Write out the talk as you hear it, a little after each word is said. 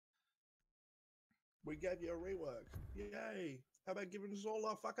We gave you a rework. Yay! How about giving us all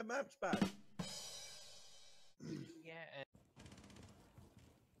our fucking maps back? Yeah.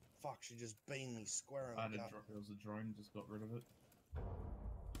 Fuck, she just beamed me square I in had the a gut. it was a drone, just got rid of it.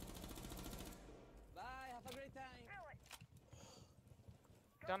 Bye, have a great time.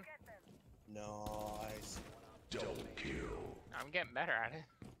 Done. Nice. Double kill. I'm getting better at it.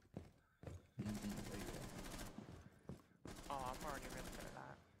 Oh, I'm already really good at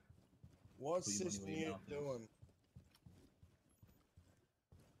that. What's Put your this money where your new mouth is. doing?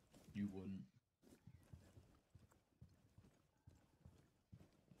 You wouldn't.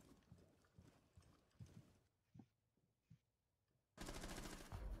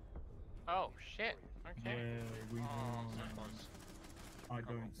 Oh shit. Okay. Yeah, we Oh, won. so close. I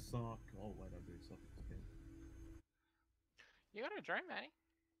don't suck. Oh wait, I do suck. Okay. You got a drone, Maddie.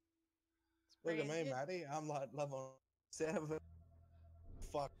 Look at me, Spraying it. Maddie. I'm like level 7.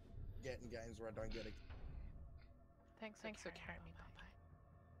 Fuck getting games where I don't get it. Thanks for carrying me,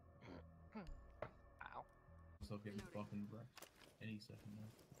 Popeye. Ow. So getting fucking wrecked any second now.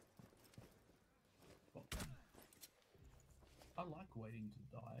 Fuck. I like waiting to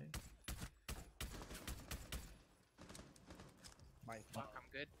die. Mate, Fuck, I'm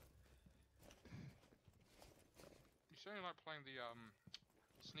good. You certainly like playing the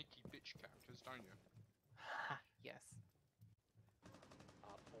sneaky bitch characters, don't you? Yes.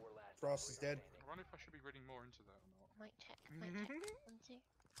 Frost is dead. I wonder if I should be reading more into that or not. Might check. Might check. 1, 2.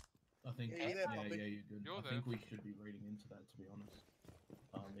 I think Yeah, you there, puppy? you're good. You're I think we should be reading into that, to be honest.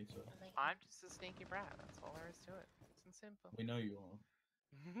 Me too. I'm just a sneaky brat. That's all there is to it. It's and simple. We know you are.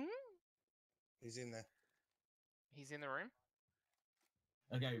 He's in there. He's in the room.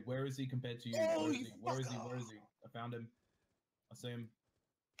 Okay, where is he compared to you? Oh, where is you he? Where is he? fucker! Where is he? I found him. I see him.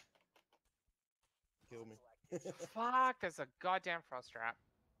 Kill me. Fuck, there's a goddamn frost trap.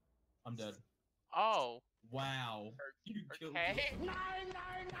 I'm dead. Oh. Wow. You killed Okay. me.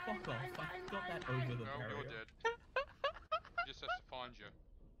 Fuck off. I got that over the No, barrier. you're dead. He just has to find you.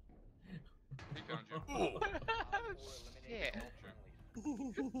 He found you. Shit.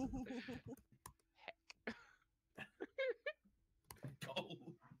 Goal.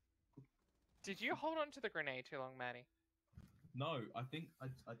 Did you hold on to the grenade too long, Maddie? No, I think I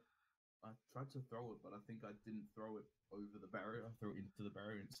tried to throw it, but I think I didn't throw it over the barrier. I threw it into the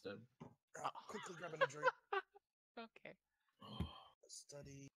barrier instead. Quickly grabbing a drink. Okay.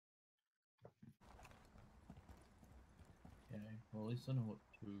 Study. Okay, well at least I know what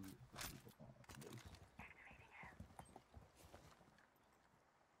two people are at least.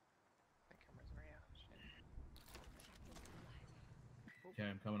 The camera's very out. Shit. Okay,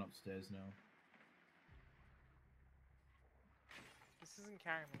 I'm coming upstairs now. This isn't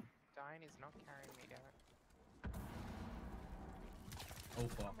carrying me. Dying is not carrying me, damn it. Oh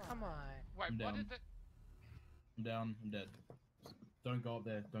fuck. Come on. Wait, I'm what down. did that? I'm down. I'm dead. Don't go up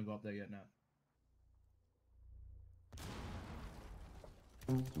there. Don't go up there yet, Nat.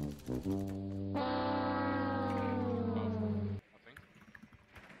 Above, I think.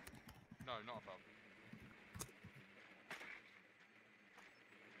 No, not above.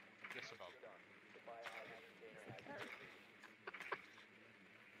 Yes, above.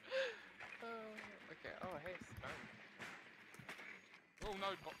 Okay. Oh, hey, Stone. Oh no!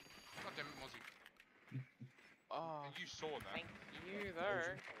 God damn it, Mozzie. Oh, And you saw that. thank you,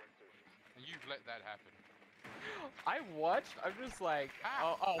 there. And you've let that happen. I watched. I'm just like,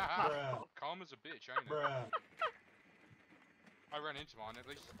 oh, Bruh. Calm as a bitch, ain't it? Bruh. I ran into mine. At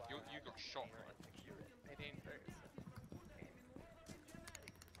least you got shot, right? I didn't first.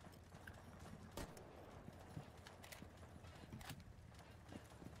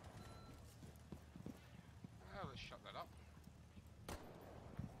 Oh, let's shut that up.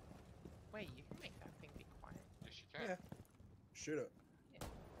 Wait, you can make that thing be quiet. Yes, you can. Yeah. Shoot it.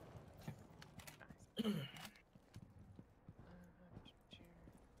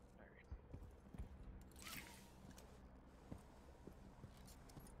 Nice.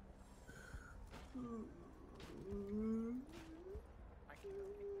 I can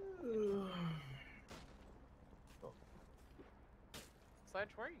Sledge,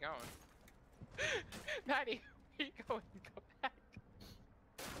 where are you going? Maddie, where are you going? Go back.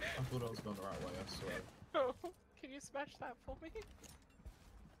 I thought I was going the right way, I swear. Oh, can you smash that for me?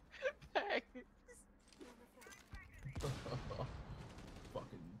 Thanks.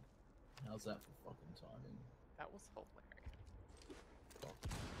 Fucking. How's that for fucking timing? That was hilarious. Fuck.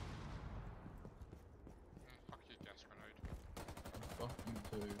 Fuck you, gas grenade. Fuck you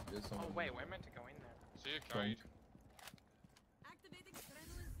too. There's someone. Oh wait, we're meant to go in there. See you, Cade. Activating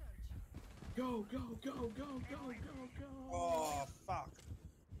adrenaline surge. Go, go, go, go, go, go, go! Oh, fuck.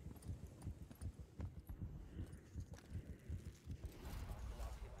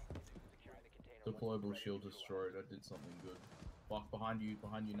 Global shield destroyed. I did something good. Fuck, behind you, Nat,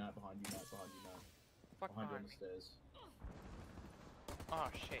 behind you, Nat, behind you, Nat. Fuck Behind you on behind the me. stairs. Oh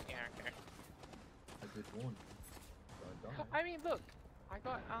shit, yeah, okay. I did warn you. Don't die. I mean, look, I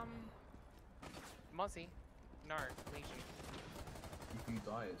got, Mozzie. No, Legion. If you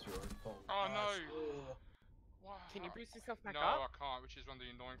die, it's your own fault. Oh no! Ugh. Wow. Can you boost yourself back No, up? I can't, which is one of the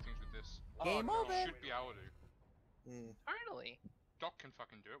annoying things with this. Game no. over. You should be able to. Totally. Doc can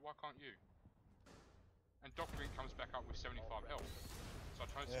fucking do it, why can't you? And Doc Green comes back up with 75 health. So I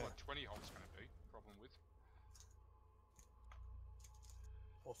don't see Yeah. what 20 health's gonna be. Problem with.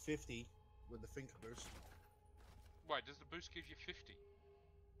 Or 50 with the finger boost. Wait, does the boost give you 50?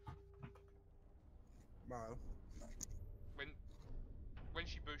 No. When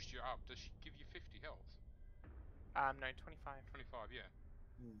she boosts you up, does she give you 50 health? No, 25. 25, yeah.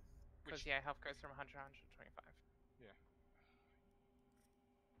 Because, Which, yeah, health goes from 100 to 125. yeah.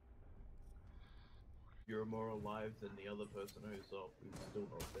 You're more alive than the other person who's up, who's still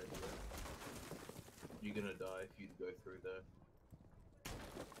not dead yet. You're gonna die if you go through there.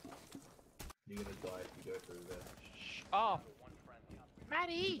 You're gonna die if you go through there. Oh!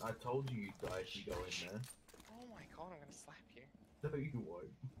 Maddie! I told you you'd die if you go in there. Oh my god, I'm gonna slap you. No, you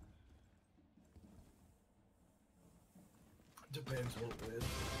won't. Depends what with.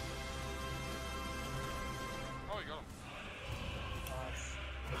 Oh, you got him. Nice.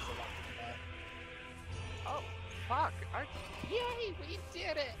 That's a lucky guy. Oh, fuck! Yay, we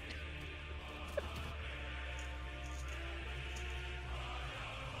did it!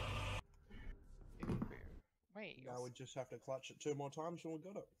 Wait, Now we just have to clutch it 2 more times and we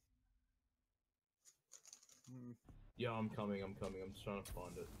got it. Yeah, I'm coming. I'm just trying to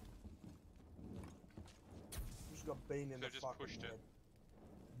find it. Just got bean in So the just fucking pushed it. head.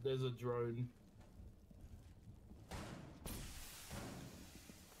 There's a drone.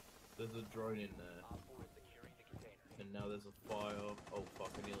 There's a drone in there. And now there's a fire. Oh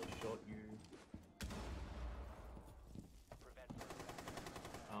fuck, I nearly shot you.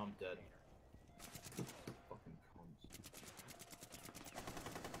 I'm dead. Fucking cons.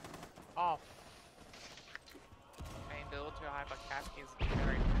 Oh. Main build too high, but Cap is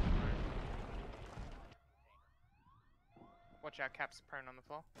very prone. Watch out, Cap's prone on the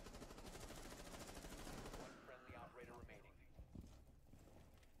floor. One friendly operator remaining.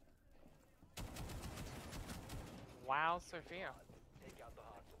 Wow, Sophia. Take out the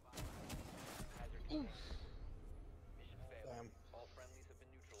hostile. Hazard mission failed. Damn. All friendlies have been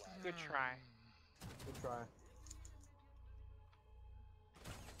neutralized. Good try. Good try.